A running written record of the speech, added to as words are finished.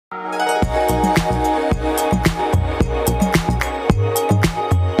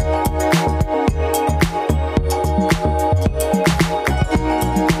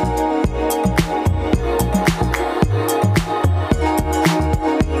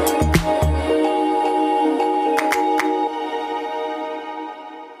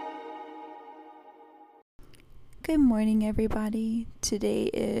morning, everybody. Today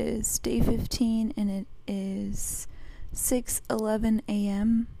is day 15 and it is 6:11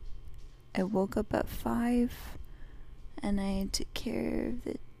 a.m. I woke up at 5 and I took care of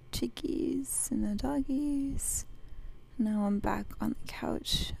the chickies and the doggies. Now I'm back on the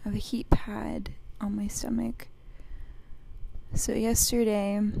couch. I have a heat pad on my stomach. So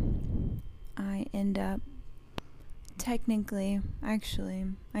yesterday I ended up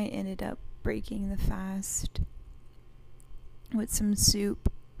breaking the fast with some soup,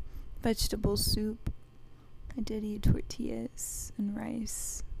 vegetable soup. I did eat tortillas and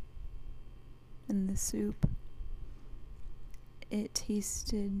rice in the soup. It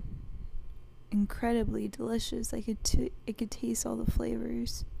tasted incredibly delicious. I could taste all the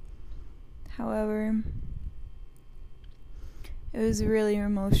flavors. However, it was really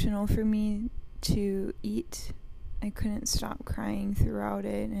emotional for me to eat. I couldn't stop crying throughout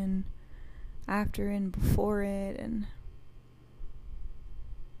it and after and before it, and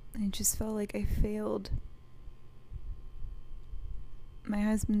I just felt like I failed. My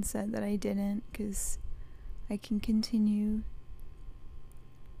husband said that I didn't because I can continue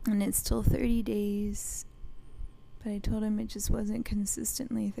and it's still 30 days, but I told him it just wasn't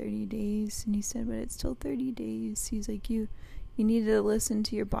consistently 30 days, and he said, but it's still 30 days. He's like, you needed to listen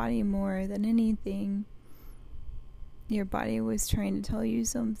to your body more than anything. Your body was trying to tell you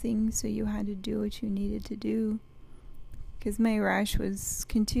something, so you had to do what you needed to do. Because my rash was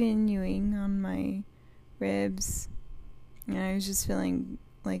continuing on my ribs, and I was just feeling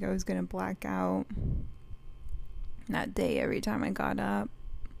like I was going to black out that day every time I got up.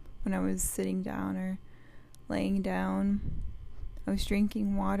 When I was sitting down or laying down, I was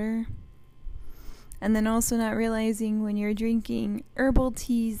drinking water. And then also not realizing when you're drinking herbal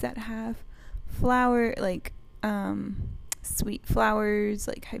teas that have flower, like sweet flowers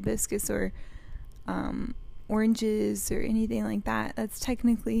like hibiscus or oranges or anything like that, that's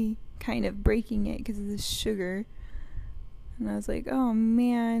technically kind of breaking it because of the sugar. And I was like, oh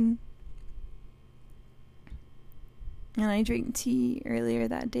man. And I drank tea earlier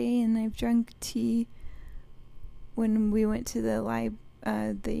that day, and I've drunk tea when we went to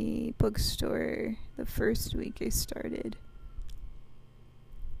the bookstore the first week I started.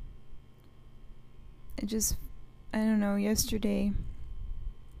 I don't know, yesterday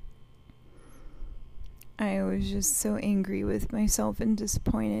I was just so angry with myself and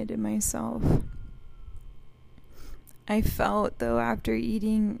disappointed in myself. I felt, though, after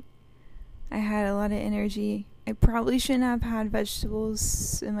eating, I had a lot of energy. I probably shouldn't have had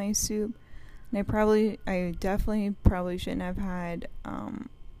vegetables in my soup, and I definitely shouldn't have had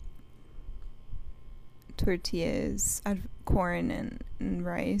tortillas, corn and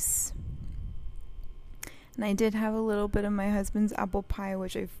rice. And I did have a little bit of my husband's apple pie,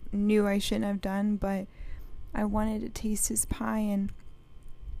 which I knew I shouldn't have done, but I wanted to taste his pie and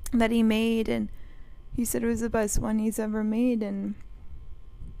that he made, and he said it was the best one he's ever made, and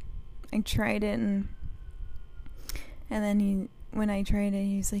I tried it, and then when I tried it,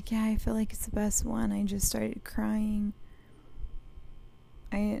 he was like, yeah, I feel like it's the best one. I just started crying.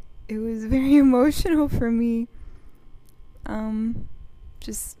 It was very emotional for me.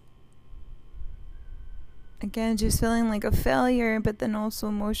 Just feeling like a failure, but then also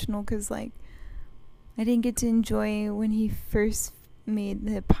emotional because, like, I didn't get to enjoy when he first made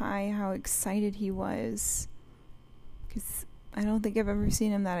the pie, how excited he was. Because I don't think I've ever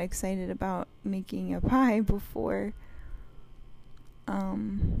seen him that excited about making a pie before.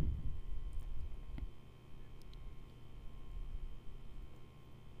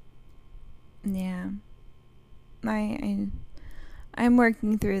 Yeah. I'm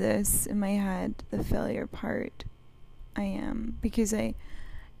working through this in my head, the failure part. I am, because it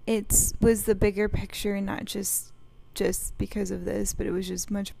was the bigger picture, not just because of this, but it was just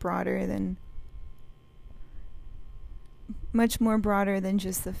much more broader than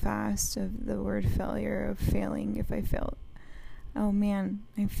just the fast of the word failure, of failing. If I failed, oh man,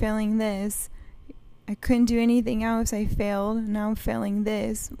 I'm failing this. I couldn't do anything else. I failed. Now I'm failing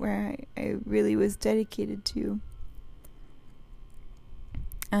this, where I really was dedicated to.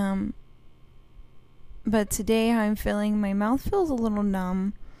 But today, how I'm feeling, my mouth feels a little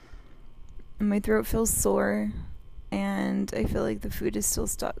numb, and my throat feels sore, and I feel like the food is still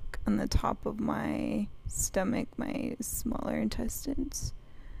stuck on the top of my stomach, my smaller intestines.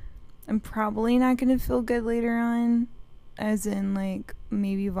 I'm probably not going to feel good later on, as in, like,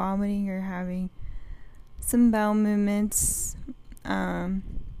 maybe vomiting or having some bowel movements.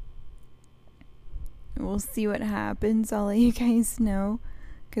 We'll see what happens. I'll let you guys know,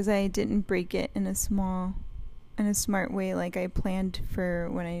 because I didn't break it in a small in a smart way, like I planned for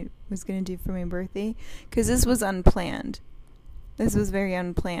when I was going to do for my birthday, because this was unplanned. This was very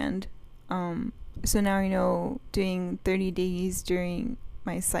unplanned. So now I know doing 30 days during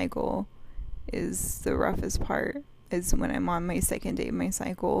my cycle is the roughest part, is when I'm on my second day of my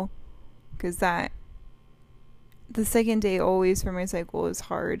cycle, because the second day always for my cycle is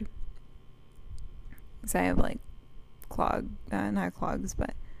hard, because I have like not clogs,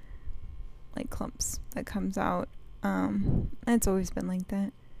 but like clumps that comes out. And it's always been like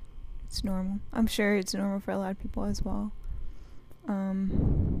that. It's normal. I'm sure it's normal for a lot of people as well.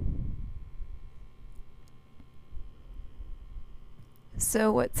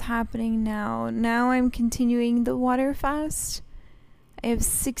 So what's happening now? Now I'm continuing the water fast. I have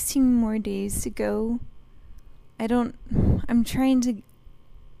 16 more days to go. I'm trying to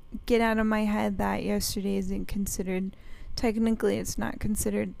get out of my head that yesterday isn't considered, technically it's not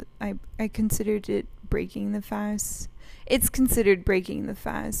considered, I considered it breaking the fast. It's considered breaking the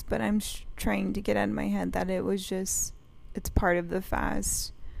fast, but I'm trying to get out of my head that it's part of the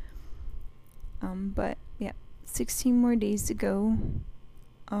fast. But yeah, 16 more days to go.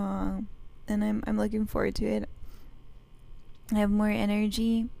 And I'm looking forward to it. I have more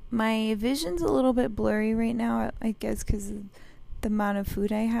energy. My vision's a little bit blurry right now, I guess because of the amount of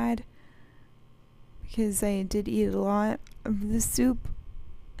food I had. Because I did eat a lot of the soup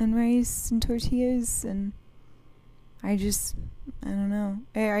and rice and tortillas, and I don't know.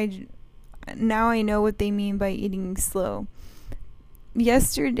 Now I know what they mean by eating slow.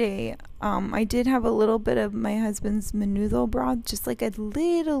 Yesterday, I did have a little bit of my husband's menudo broth, just like a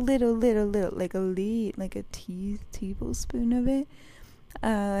little, like a tablespoon of it.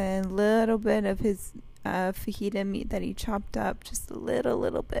 A little bit of his fajita meat that he chopped up, just a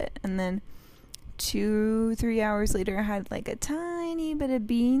little bit. And then 2-3 hours later, I had like a tiny bit of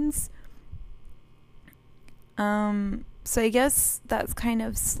beans. So I guess that's kind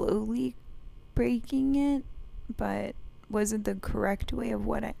of slowly breaking it, but wasn't the correct way of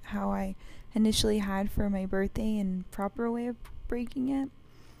how I initially had for my birthday and proper way of breaking it.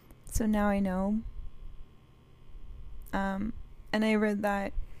 So now I know. And I read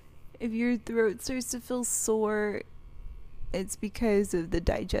that if your throat starts to feel sore, it's because of the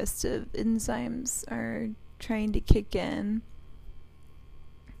digestive enzymes are trying to kick in.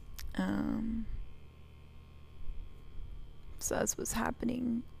 So that's what's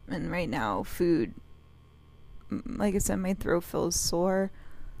happening. And right now, food, like I said, my throat feels sore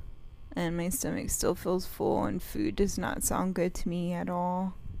and my stomach still feels full, and food does not sound good to me at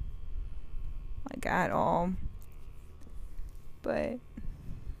all. Like, at all. But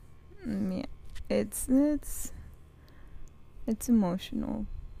yeah, it's emotional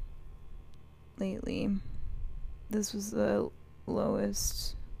lately. This was the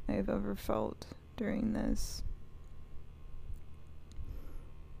lowest I've ever felt during this.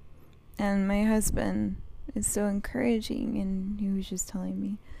 And my husband is so encouraging, and he was just telling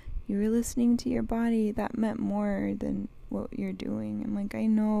me, you were listening to your body, that meant more than what you're doing. I'm like, I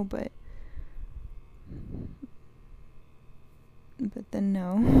know, but then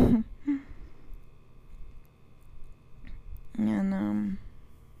no. And I'm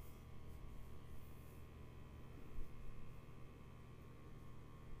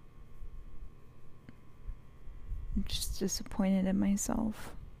just disappointed in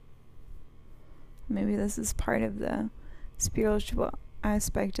myself. Maybe this is part of the spiritual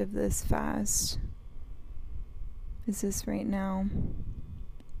aspect of this fast. Is this right now?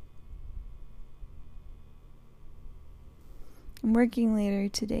 I'm working later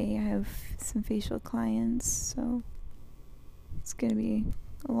today. I have some facial clients, so it's going to be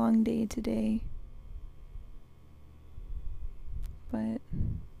a long day today. But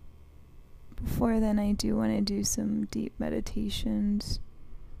before then, I do want to do some deep meditations,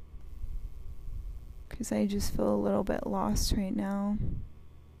 because I just feel a little bit lost right now.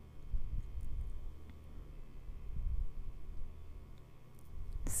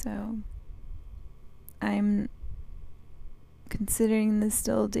 So I'm considering this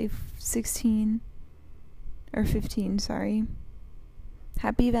still day 16 or 15, sorry.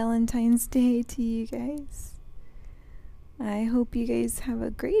 Happy Valentine's Day to you guys. I hope you guys have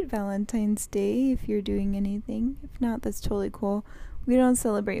a great Valentine's Day if you're doing anything. If not, that's totally cool. We don't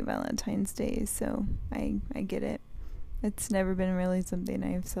celebrate Valentine's Day, so I get it. It's never been really something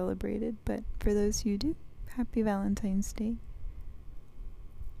I've celebrated, but for those who do, happy Valentine's Day.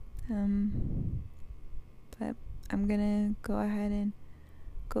 But I'm gonna go ahead and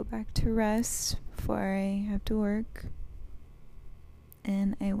go back to rest before I have to work,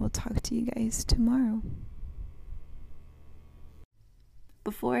 and I will talk to you guys tomorrow.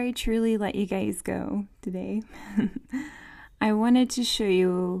 before I truly let you guys go today, I wanted to show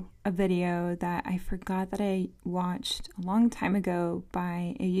you a video that I forgot that I watched a long time ago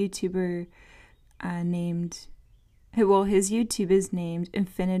by a YouTuber named, well, his YouTube is named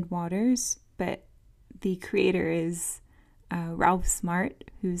Infinite Waters, but the creator is Ralph Smart,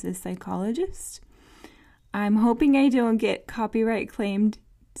 who's a psychologist. I'm hoping I don't get copyright claimed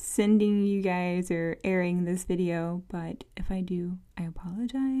sending you guys or airing this video, but if I do, I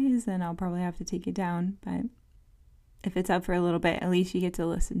apologize, and I'll probably have to take it down, but if it's up for a little bit, at least you get to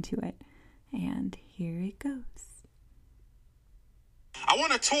listen to it. And here it goes. I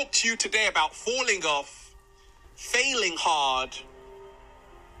want to talk to you today about falling off, failing hard,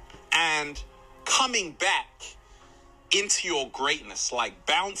 and coming back into your greatness, like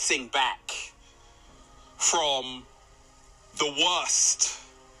bouncing back from the worst,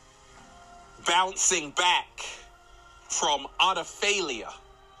 bouncing back from utter failure.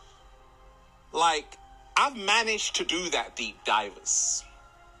 Like, I've managed to do that, deep divers.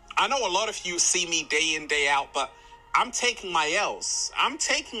 I know a lot of you see me day in, day out, but I'm taking my L's. I'm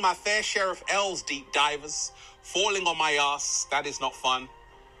taking my fair share of L's, deep divers. Falling on my ass, that is not fun.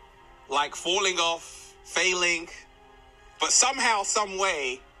 Like falling off, failing, but somehow, some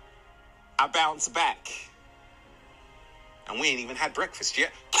way, I bounce back. And we ain't even had breakfast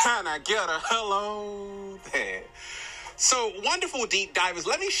yet. Can I get a hello there? So, wonderful deep divers,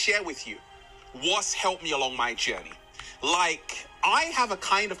 let me share with you what's helped me along my journey. Like, I have a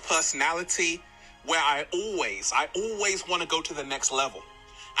kind of personality where I always want to go to the next level.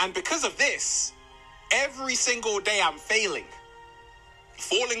 And because of this, every single day I'm failing,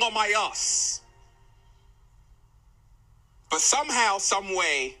 falling on my ass. But somehow, some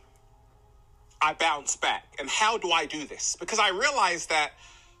way, I bounce back. And how do I do this? Because I realize that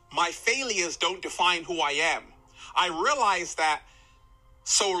my failures don't define who I am. I realize that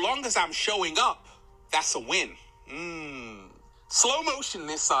so long as I'm showing up, that's a win. Slow motion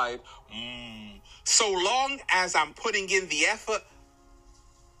this side. So long as I'm putting in the effort,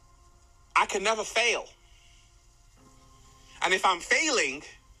 I can never fail. And if I'm failing,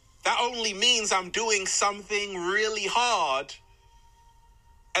 that only means I'm doing something really hard,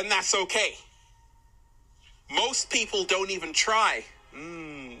 and that's okay. Most people don't even try.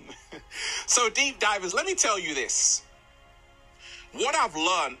 So deep divers, let me tell you this. What I've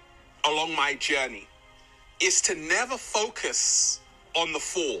learned along my journey is to never focus on the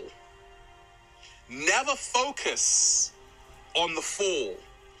fall. Never focus on the fall.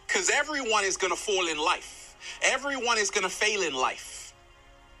 Because everyone is going to fall in life. Everyone is going to fail in life.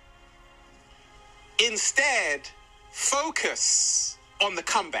 Instead, focus on the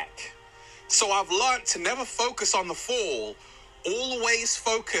comeback. So I've learned to never focus on the fall, always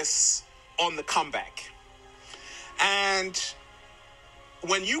focus on the comeback. And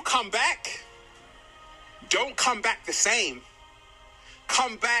when you come back, don't come back the same.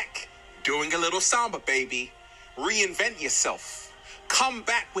 Come back doing a little samba, baby. Reinvent yourself. Come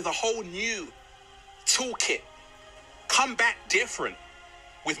back with a whole new toolkit. Come back different,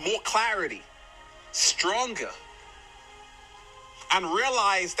 with more clarity, stronger. And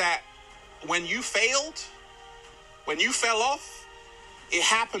realize that when you failed, when you fell off, it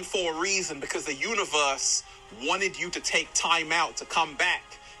happened for a reason, because the universe wanted you to take time out to come back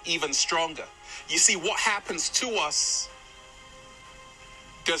even stronger. You see, what happens to us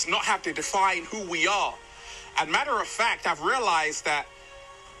does not have to define who we are. And matter of fact, I've realized that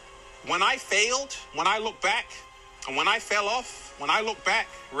when I failed, when I look back, and when I fell off, when I look back,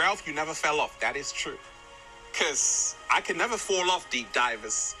 Ralph, you never fell off. That is true. Because I can never fall off, deep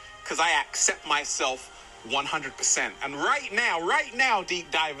divers, because I accept myself 100%. And right now, deep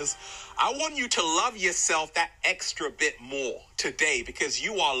divers, I want you to love yourself that extra bit more today, because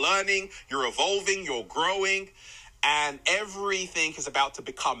you are learning, you're evolving, you're growing, and everything is about to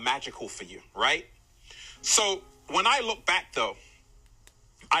become magical for you, right? So when I look back, though,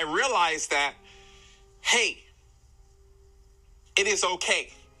 I realize that, hey, it is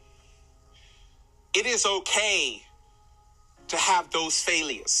okay. It is okay to have those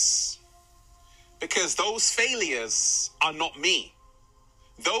failures, because those failures are not me.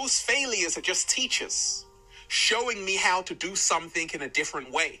 Those failures are just teachers showing me how to do something in a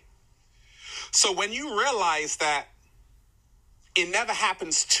different way. So when you realize that it never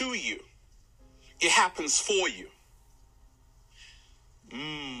happens to you, it happens for you.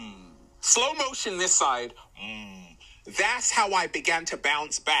 Slow motion this side. That's how I began to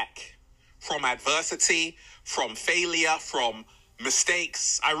bounce back from adversity, from failure, from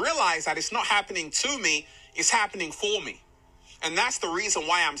mistakes. I realized that it's not happening to me, it's happening for me. And that's the reason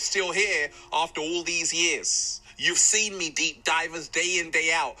why I'm still here after all these years. You've seen me, deep divers, day in, day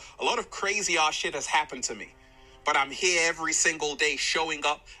out. A lot of crazy ass shit has happened to me. But I'm here every single day showing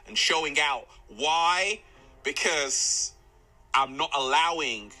up and showing out. Why? Because I'm not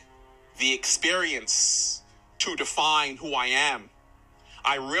allowing the experience to define who I am.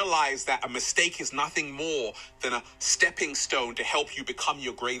 I realize that a mistake is nothing more than a stepping stone to help you become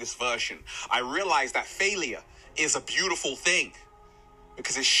your greatest version. I realize that failure is a beautiful thing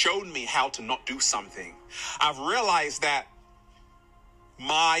because it's shown me how to not do something. I've realized that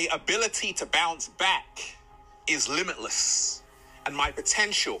my ability to bounce back is limitless and my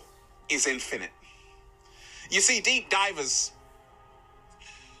potential is infinite. You see, deep divers,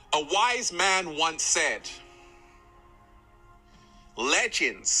 a wise man once said,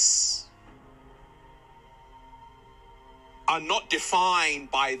 legends are not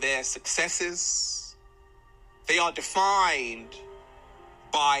defined by their successes. They are defined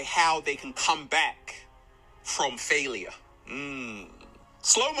by how they can come back from failure.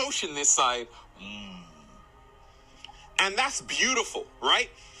 Slow motion this side. And that's beautiful, right?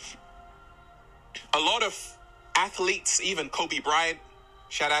 A lot of athletes, even Kobe Bryant,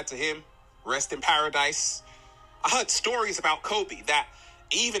 shout out to him, rest in paradise. I heard stories about Kobe that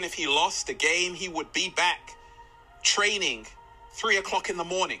even if he lost a game, he would be back training 3 o'clock in the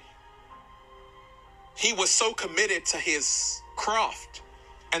morning. He was so committed to his craft.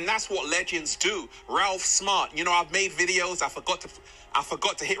 And that's what legends do. Ralph Smart, I've made videos. I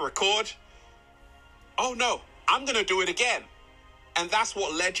forgot to hit record. Oh no, I'm going to do it again. And that's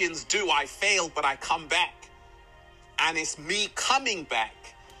what legends do. I failed, but I come back. And it's me coming back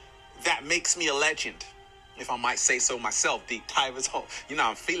that makes me a legend. If I might say so myself, deep divers.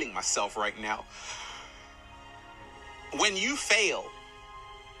 I'm feeling myself right now. When you fail,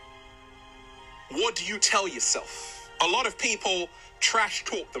 what do you tell yourself? A lot of people trash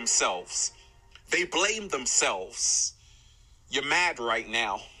talk themselves. They blame themselves. You're mad right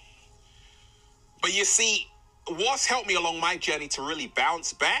now. But you see, what's helped me along my journey to really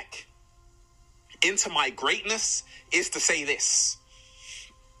bounce back into my greatness is to say this.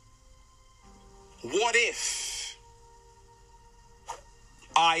 What if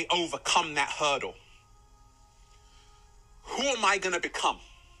I overcome that hurdle? Who am I going to become?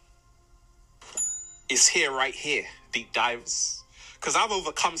 It's here, right here, deep divers. Because I've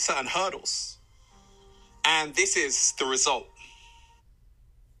overcome certain hurdles. And this is the result.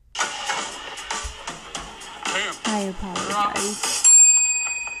 I apologize.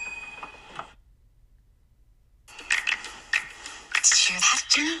 Did you hear that?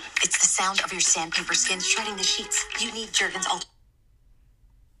 It's the sound of your sandpaper skin shredding the sheets. You need Jergens Ultra.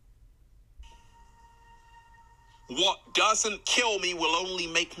 What doesn't kill me will only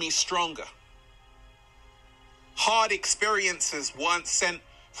make me stronger. Hard experiences weren't sent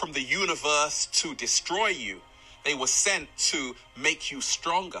from the universe to destroy you. They were sent to make you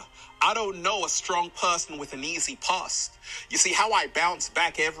stronger. I don't know a strong person with an easy past. You see, how I bounce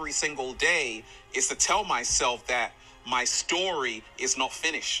back every single day is to tell myself that my story is not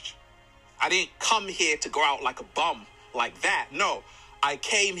finished. I didn't come here to go out like a bum like that. No, I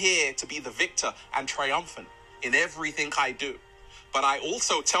came here to be the victor and triumphant in everything I do. But I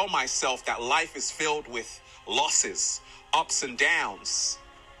also tell myself that life is filled with losses, ups and downs,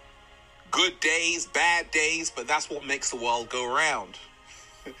 good days, bad days, but that's what makes the world go round.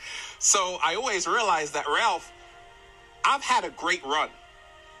 So I always realize that, Ralph, I've had a great run.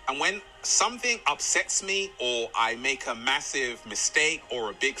 And when something upsets me or I make a massive mistake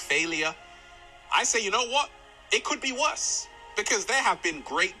or a big failure, I say, you know what? It could be worse, because there have been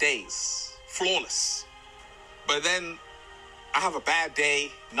great days, flawless. But then I have a bad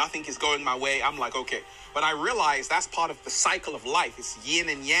day, nothing is going my way. I'm like, okay. But I realize that's part of the cycle of life. It's yin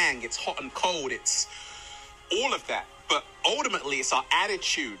and yang, it's hot and cold, it's all of that. But ultimately, it's our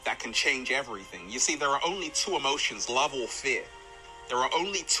attitude that can change everything. You see, there are only two emotions, love or fear. There are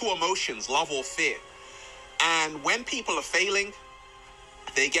only two emotions, love or fear. And when people are failing,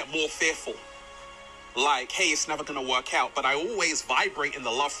 they get more fearful. Like, hey, it's never going to work out. But I always vibrate in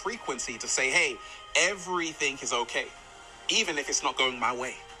the love frequency to say, hey, everything is okay, even if it's not going my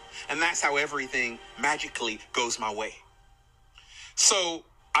way. And that's how everything magically goes my way. So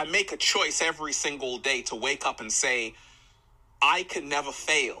I make a choice every single day to wake up and say, I can never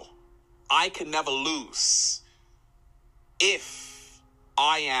fail. I can never lose if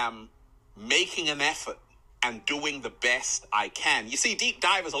I am making an effort and doing the best I can. You see, deep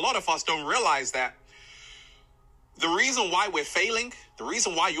divers, a lot of us don't realize that the reason why we're failing, the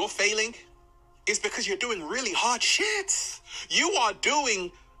reason why you're failing, is because you're doing really hard shit. You are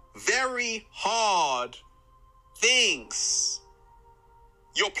doing very hard things.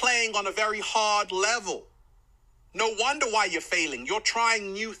 You're playing on a very hard level. No wonder why you're failing. You're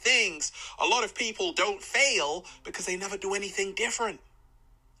trying new things. A lot of people don't fail because they never do anything different.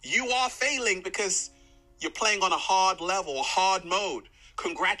 You are failing because you're playing on a hard level, a hard mode.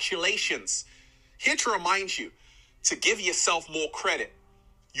 Congratulations. Here to remind you to give yourself more credit.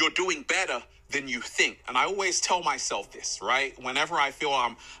 You're doing better than you think. And I always tell myself this, right? Whenever I feel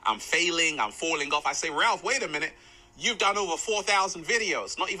I'm failing, I'm falling off, I say, Ralph, wait a minute. You've done over 4,000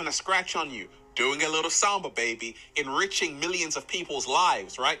 videos, not even a scratch on you. Doing a little samba, baby, enriching millions of people's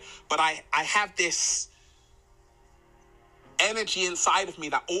lives, right? But I have this energy inside of me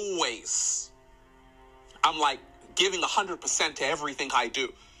that always, I'm like giving 100% to everything I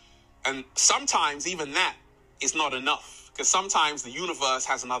do. And sometimes even that is not enough, because sometimes the universe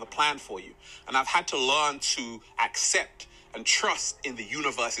has another plan for you. And I've had to learn to accept and trust in the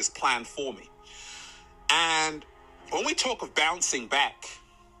universe's plan for me. And when we talk of bouncing back,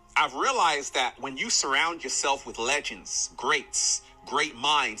 I've realized that when you surround yourself with legends, greats, great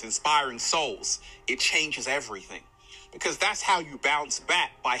minds, inspiring souls, it changes everything. Because that's how you bounce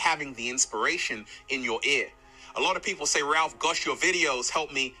back, by having the inspiration in your ear. A lot of people say, Ralph, gosh, your videos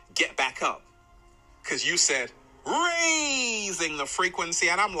help me get back up. Because you said, raising the frequency.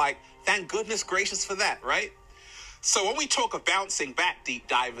 And I'm like, thank goodness gracious for that, right? So when we talk of bouncing back, deep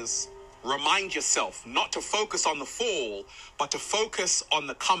divers, remind yourself not to focus on the fall, but to focus on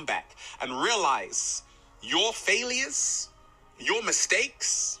the comeback, and realize your failures, your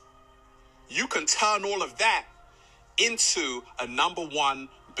mistakes, you can turn all of that into a #1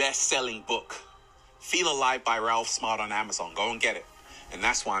 best-selling book. Feel Alive by Ralph Smart on Amazon. Go and get it. And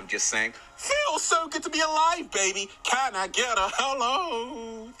that's why I'm just saying, feels so good to be alive, baby. Can I get a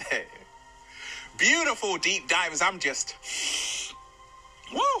hello? Hey. Beautiful deep divers. I'm just,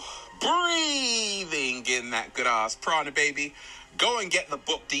 breathing in that good ass prana, baby. Go and get the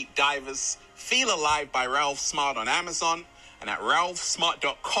book Deep Divers. Feel Alive by Ralph Smart on Amazon, and at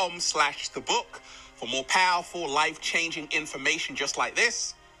ralphsmart.com/thebook for more powerful, life-changing information just like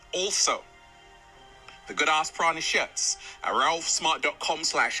this. Also, the Good Ass Prana shirts at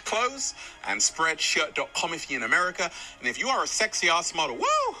ralphsmart.com/clothes and spreadshirt.com if you're in America. And if you are a sexy ass model,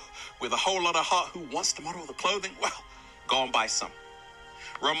 with a whole lot of heart who wants to model the clothing, go and buy some.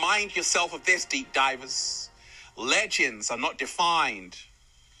 Remind yourself of this, deep divers. Legends are not defined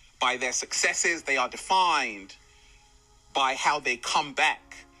by their successes. They are defined by how they come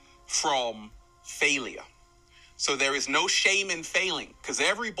back from failure. So there is no shame in failing, because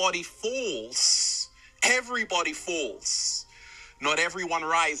everybody falls. Everybody falls. Not everyone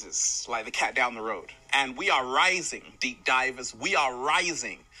rises, like the cat down the road. And we are rising, deep divers. We are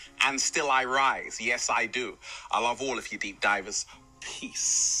rising, and still I rise. Yes, I do. I love all of you, deep divers.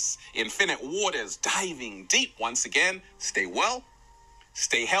 Peace. Infinite waters, diving deep once again. Stay well,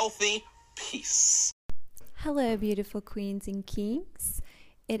 stay healthy. Peace. Hello, beautiful queens and kings.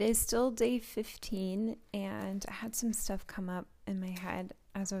 It is still day 15, and I had some stuff come up in my head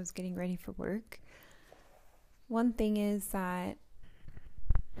as I was getting ready for work. One thing is that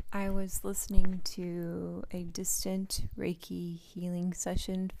I was listening to a distant Reiki healing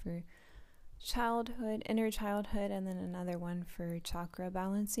session for childhood, inner childhood, and then another one for chakra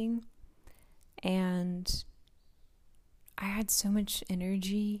balancing. And I had so much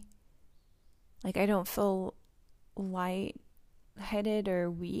energy. Like, I don't feel light-headed or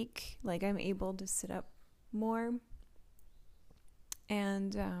weak. Like, I'm able to sit up more.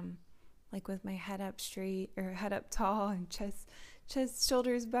 And, like, with my head up straight, or head up tall, and chest,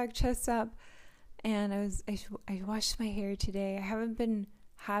 shoulders back, chest up. And I washed my hair today. I haven't been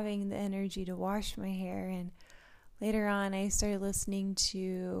having the energy to wash my hair, and later on I started listening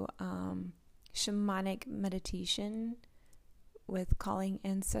to shamanic meditation with calling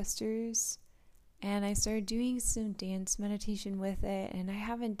ancestors, and I started doing some dance meditation with it, and I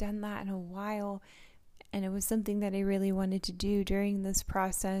haven't done that in a while, and it was something that I really wanted to do during this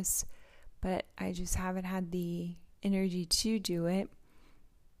process, but I just haven't had the energy to do it.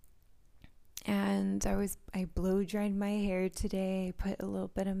 And I blow dried my hair today. I put a little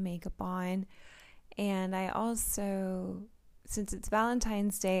bit of makeup on, and I also, since it's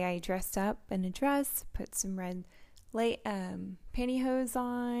Valentine's Day, I dressed up in a dress, put some red pantyhose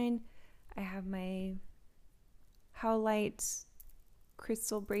on. I have my Howlite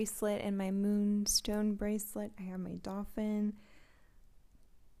crystal bracelet and my moonstone bracelet. I have my dolphin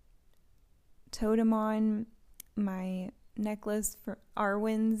totem on, my necklace for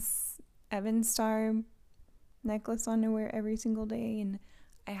Arwen's Evenstar necklace on to wear every single day, and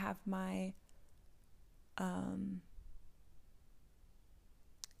I have my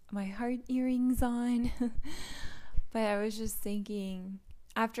my heart earrings on. But I was just thinking,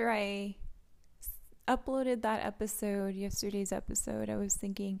 after I uploaded that episode, yesterday's episode, I was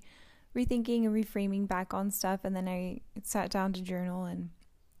rethinking and reframing back on stuff, and then I sat down to journal, and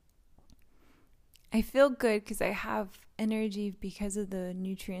I feel good because I have energy because of the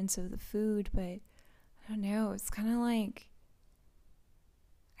nutrients of the food, but I don't know, it's kind of like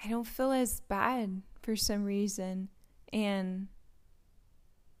I don't feel as bad for some reason, and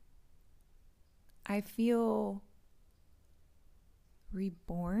I feel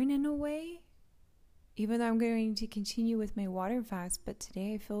reborn in a way, even though I'm going to continue with my water fast, but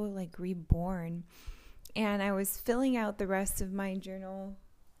today I feel like reborn. And I was filling out the rest of my journal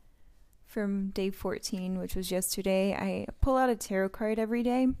from day 14, which was yesterday. I pull out a tarot card every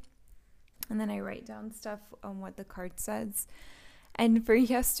day, and then I write down stuff on what the card says. And for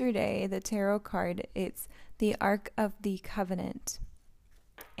yesterday, the tarot card, it's the Ark of the Covenant.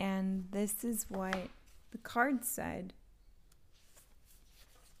 And this is what the card said.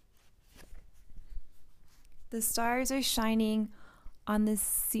 The stars are shining on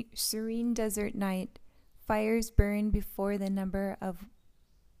this serene desert night. Fires burn before the number of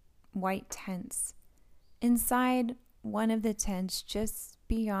white tents. Inside one of the tents, just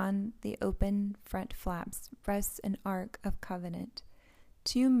beyond the open front flaps, rests an Ark of Covenant.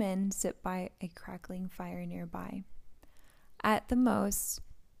 2 men sit by a crackling fire nearby. At the most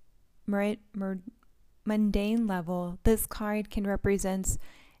mundane level, this card can represent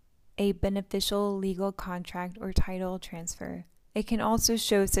a beneficial legal contract or title transfer. It can also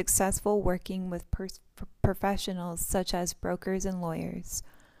show successful working with professionals such as brokers and lawyers.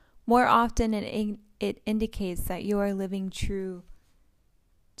 More often, it indicates that you are living true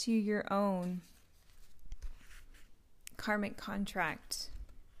to your own karmic contract.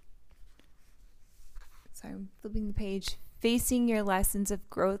 So I'm flipping the page. Facing your lessons of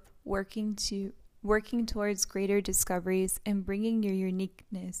growth, working towards greater discoveries, and bringing your unique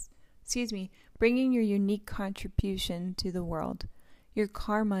contribution to the world. Your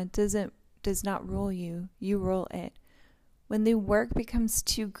karma does not rule you, you rule it. When the work becomes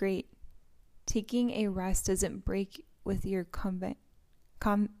too great, taking a rest doesn't break with your convent.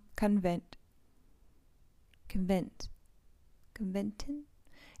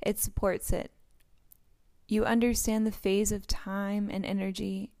 It supports it. You understand the phase of time and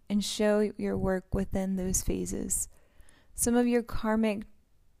energy and show your work within those phases. Some of your karma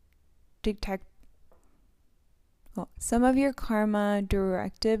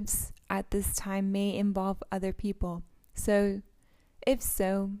directives at this time may involve other people. So, if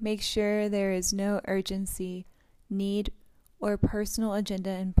so, make sure there is no urgency, need, or personal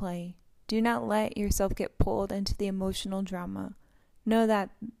agenda in play. Do not let yourself get pulled into the emotional drama. Know that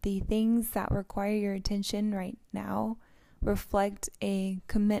the things that require your attention right now reflect a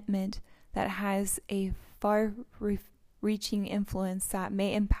commitment that has a far-reaching influence that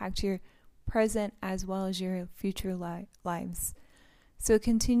may impact your present as well as your future lives. So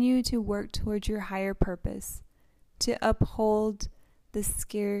continue to work towards your higher purpose, to uphold the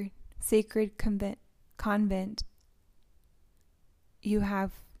sacred convent you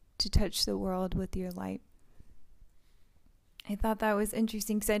have to touch the world with your light. I thought that was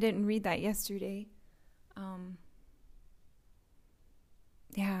interesting because I didn't read that yesterday.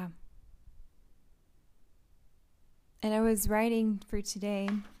 Yeah. And I was writing for today.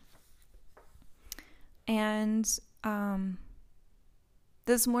 And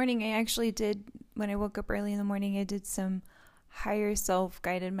this morning I actually did, when I woke up early in the morning, I did some higher self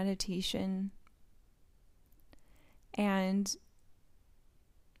guided meditation. And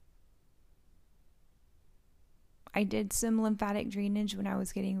I did some lymphatic drainage when I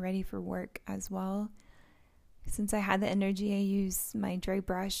was getting ready for work as well. Since I had the energy, I used my dry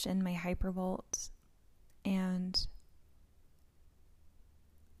brush and my Hypervolt. And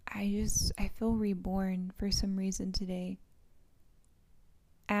I feel reborn for some reason today.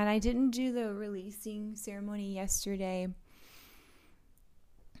 And I didn't do the releasing ceremony yesterday.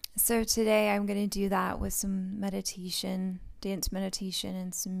 So today I'm going to do that with some meditation, dance meditation,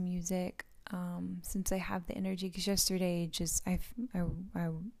 and some music. Since I have the energy, because yesterday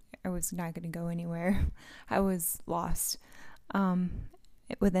I was not going to go anywhere. I was lost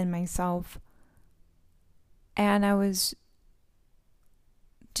within myself, and I was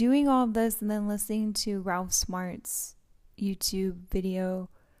doing all of this and then listening to Ralph Smart's YouTube video.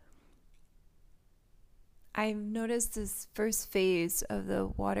 I noticed this first phase of the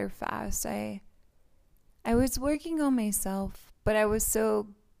water fast. I was working on myself, but I was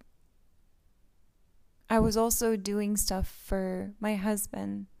also doing stuff for my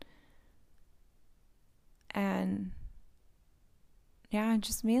husband. And yeah,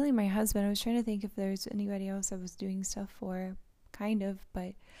 just mainly my husband. I was trying to think if there's anybody else I was doing stuff for. kind of,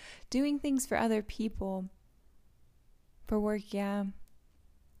 but doing things for other people. For work, yeah.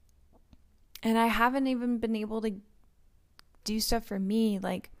 And I haven't even been able to do stuff for me,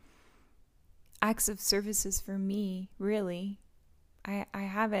 like acts of services for me, really. I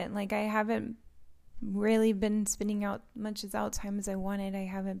haven't really been spending out much as out time as I wanted. I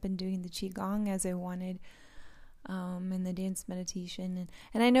haven't been doing the Qigong as I wanted, and the dance meditation.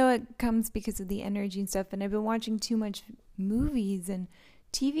 And I know it comes because of the energy and stuff, and I've been watching too much movies and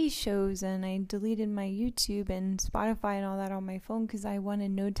TV shows, and I deleted my YouTube and Spotify and all that on my phone because I wanted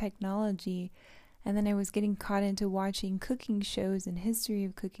no technology. And then I was getting caught into watching cooking shows and history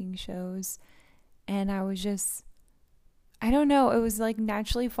of cooking shows, and I was just, I don't know, it was like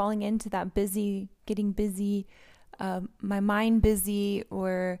naturally falling into that getting busy, my mind busy,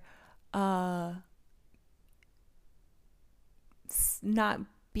 or not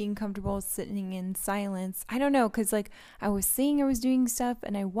being comfortable sitting in silence. I don't know, because like I was saying I was doing stuff,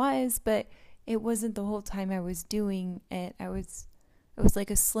 and I was, but it wasn't the whole time I was doing it. It was like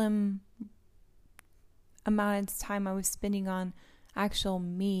a slim amount of time I was spending on actual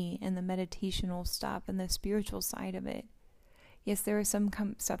me and the meditational stuff and the spiritual side of it. Yes, there was some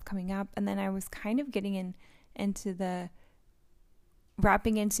stuff coming up, and then I was kind of getting into the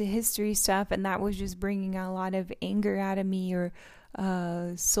wrapping into history stuff, and that was just bringing a lot of anger out of me, or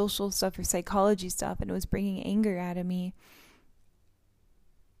social stuff or psychology stuff, and it was bringing anger out of me.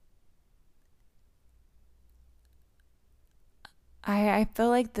 I feel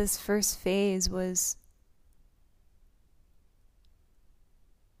like this first phase was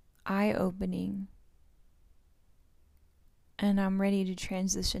eye-opening, and I'm ready to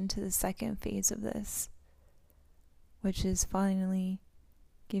transition to the second phase of this, which is finally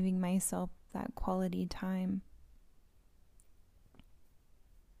giving myself that quality time.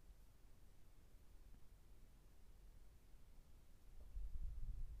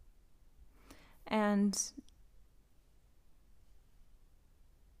 And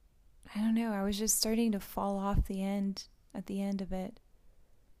I don't know, I was just starting to fall off at the end of it.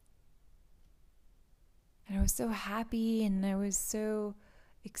 And I was so happy, and I was so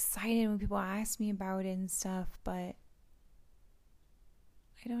excited when people asked me about it and stuff, but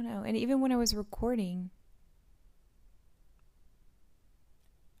I don't know. And even when I was recording,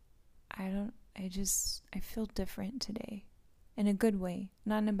 I feel different today. In a good way,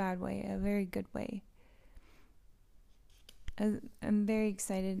 not in a bad way, a very good way. I'm very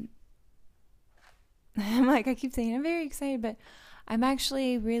excited. I keep saying I'm very excited, but I'm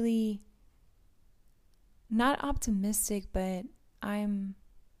actually really not optimistic, but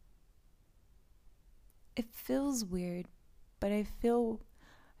it feels weird, but I feel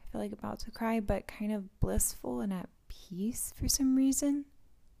like about to cry, but kind of blissful and at peace for some reason.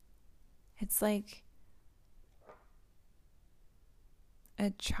 It's like a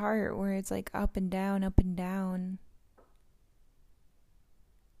chart where it's like up and down, up and down.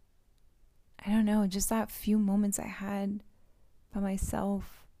 I don't know, just that few moments I had by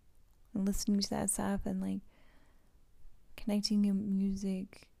myself and listening to that stuff and like connecting to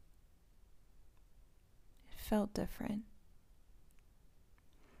music, it felt different.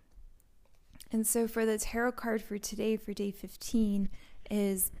 And so for the tarot card for today, for day 15,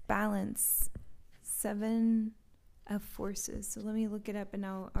 is Balance, 7 of Forces. So let me look it up and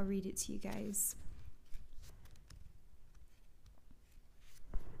I'll read it to you guys.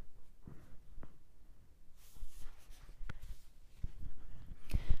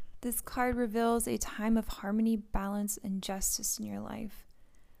 This card reveals a time of harmony, balance, and justice in your life.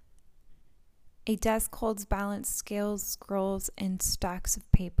 A desk holds balanced scales, scrolls, and stacks of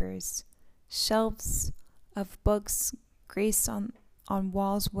papers. Shelves of books graced on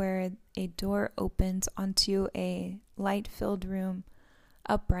walls where a door opens onto a light-filled room,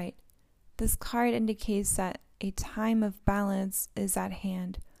 upright. This card indicates that a time of balance is at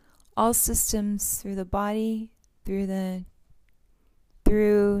hand. All systems through the body, through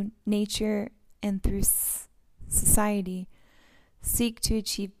nature, and through society seek to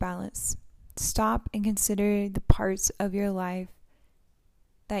achieve balance. Stop and consider the parts of your life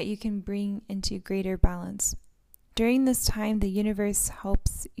that you can bring into greater balance. During this time, the universe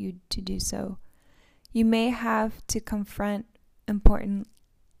helps you to do so. You may have to confront important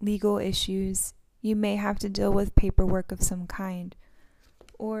legal issues. You may have to deal with paperwork of some kind.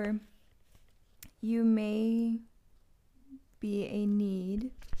 Or you may be a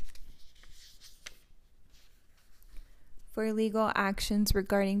need for legal actions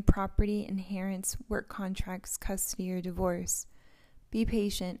regarding property, inheritance, work contracts, custody, or divorce. Be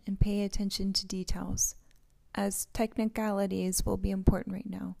patient and pay attention to details, as technicalities will be important right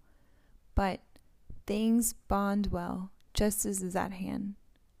now. But things bond well. justice is at hand.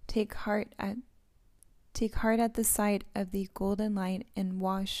 Take heart at the sight of the golden light and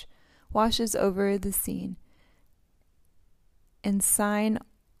washes over the scene, and sign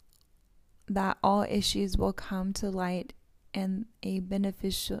that all issues will come to light, and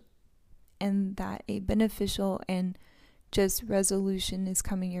that a beneficial and just resolution is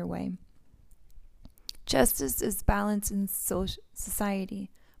coming your way. Justice is balance in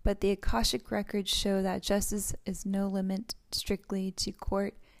society, but the Akashic records show that justice is no limit strictly to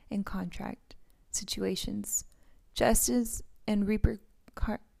court and contract situations. Justice and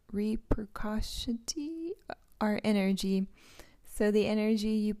reciprocity are energy, so the energy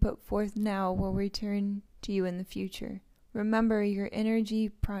you put forth now will return to you in the future. Remember, your energy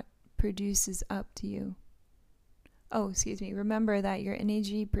produces up to you. Remember that your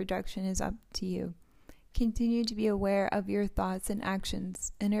energy production is up to you. Continue to be aware of your thoughts and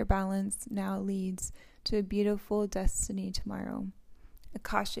actions. Inner balance now leads to a beautiful destiny tomorrow.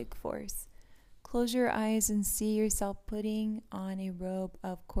 Akashic force. Close your eyes and see yourself putting on a robe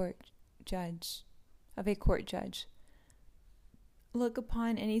of a court judge. Look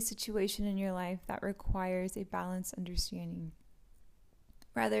upon any situation in your life that requires a balanced understanding.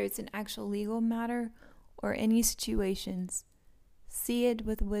 Whether it's an actual legal matter or any situations, see it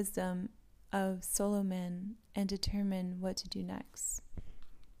with wisdom of Solomon and determine what to do next.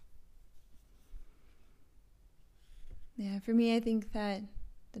 Yeah, for me, I think that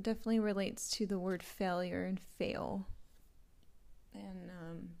definitely relates to the word failure and fail. And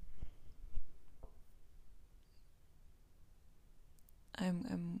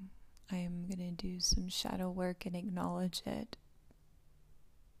I'm gonna do some shadow work and acknowledge it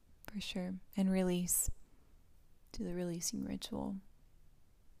for sure, and release. Do the releasing ritual.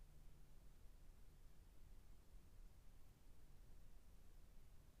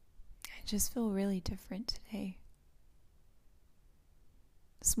 I just feel really different today.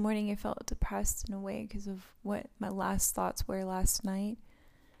 This morning I felt depressed in a way because of what my last thoughts were last night.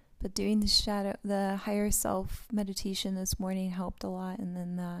 But doing the higher self meditation this morning helped a lot, and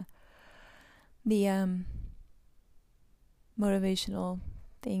then the motivational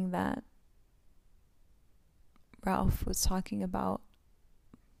thing that Ralph was talking about.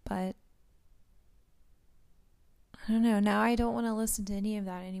 But I don't know. Now I don't want to listen to any of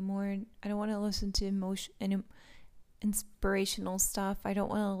that anymore. I don't want to listen to emotion and inspirational stuff. I don't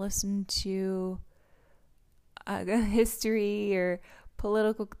want to listen to history or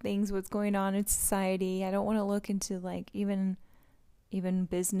political things, what's going on in society. I don't want to look into like even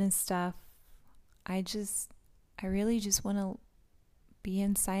business stuff. I really just want to be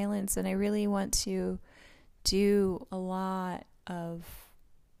in silence, and I really want to do a lot of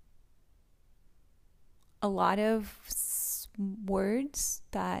words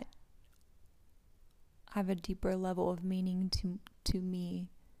that have a deeper level of meaning to me.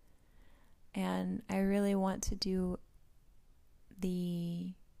 And I really want to do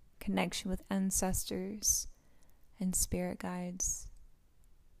the connection with ancestors and spirit guides.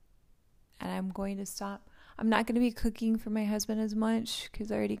 And I'm going to stop. I'm not going to be cooking for my husband as much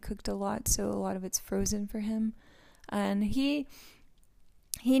because I already cooked a lot, so a lot of it's frozen for him. And he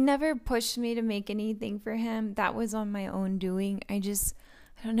never pushed me to make anything for him. That was on my own doing. I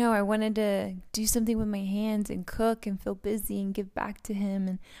don't know, I wanted to do something with my hands and cook and feel busy and give back to him.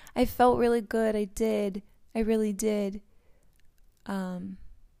 And I felt really good. I did. I really did. I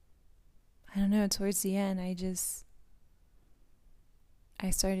don't know, towards the end, I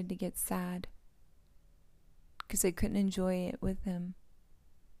started to get sad because I couldn't enjoy it with him.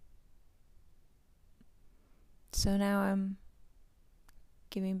 So now I'm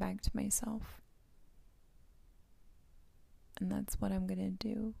giving back to myself. And that's what I'm going to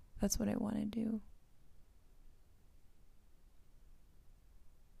do. That's what I want to do.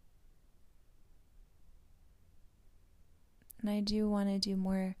 And I do want to do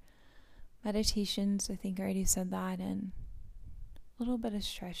more meditations. I think I already said that. And a little bit of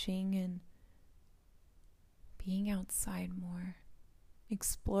stretching and being outside more.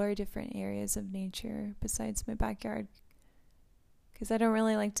 Explore different areas of nature besides my backyard. Because I don't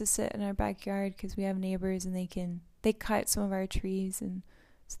really like to sit in our backyard because we have neighbors and they cut some of our trees, and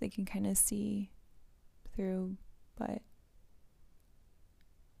so they can kind of see through. But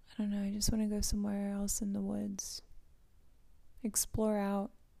I don't know, I just want to go somewhere else in the woods. Explore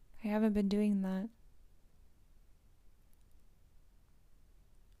out. I haven't been doing that.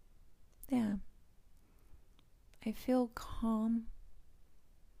 Yeah. I feel calm.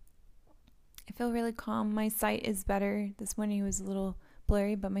 I feel really calm. My sight is better. This morning was a little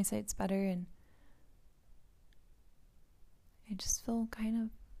blurry, but my sight's better, and I just feel kind of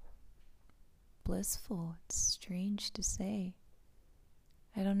blissful. It's strange to say.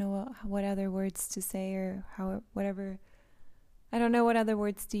 I don't know what other words to say or whatever. I don't know what other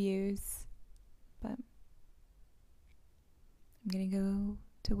words to use, but I'm going to go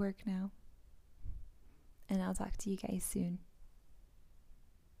to work now, and I'll talk to you guys soon.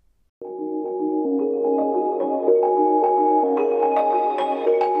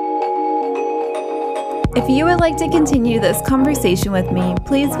 If you would like to continue this conversation with me,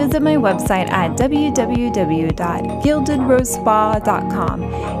 please visit my website at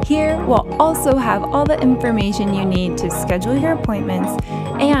www.gildedrosespa.com. Here we'll also have all the information you need to schedule your appointments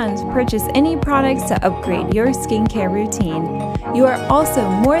and purchase any products to upgrade your skincare routine. You are also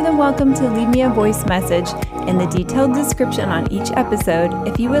more than welcome to leave me a voice message in the detailed description on each episode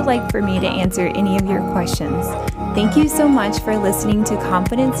if you would like for me to answer any of your questions. Thank you so much for listening to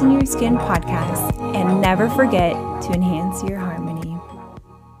Confidence in Your Skin podcast, and never forget to enhance your harmony.